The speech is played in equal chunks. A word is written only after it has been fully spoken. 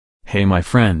Hey my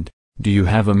friend, do you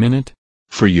have a minute?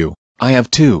 For you, I have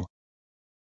two.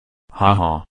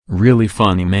 Haha, really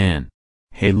funny man.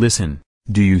 Hey listen,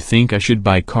 do you think I should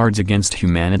buy Cards Against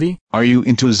Humanity? Are you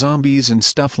into zombies and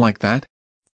stuff like that?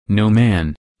 No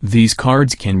man, these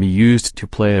cards can be used to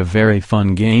play a very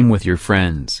fun game with your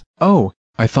friends. Oh,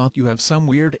 I thought you have some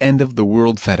weird end of the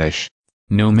world fetish.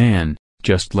 No man,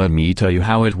 just let me tell you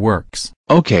how it works.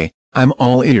 Okay, I'm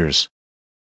all ears.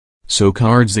 So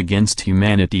Cards Against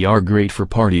Humanity are great for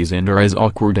parties and are as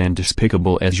awkward and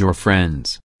despicable as your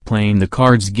friends. Playing the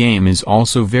cards game is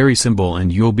also very simple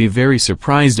and you'll be very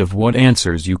surprised of what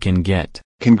answers you can get.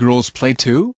 Can girls play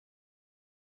too?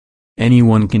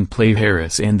 Anyone can play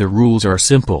Harris and the rules are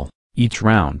simple. Each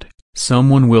round,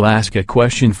 someone will ask a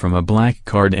question from a black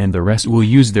card and the rest will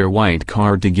use their white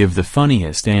card to give the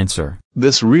funniest answer.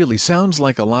 This really sounds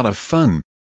like a lot of fun.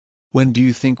 When do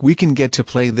you think we can get to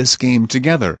play this game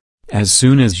together? As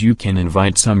soon as you can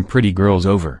invite some pretty girls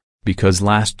over, because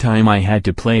last time I had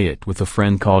to play it with a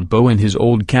friend called Bo and his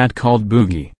old cat called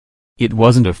Boogie. It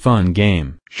wasn't a fun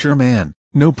game. Sure man,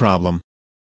 no problem.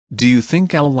 Do you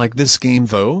think I'll like this game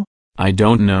though? I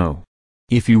don't know.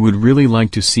 If you would really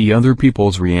like to see other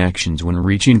people's reactions when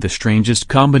reaching the strangest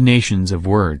combinations of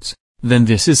words, then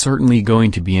this is certainly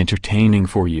going to be entertaining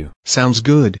for you. Sounds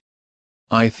good.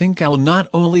 I think I'll not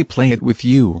only play it with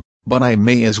you, but I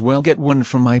may as well get one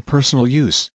for my personal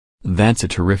use. That's a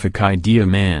terrific idea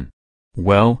man.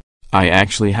 Well, I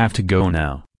actually have to go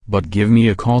now, but give me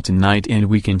a call tonight and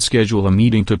we can schedule a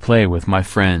meeting to play with my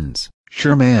friends.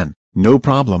 Sure man, no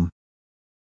problem.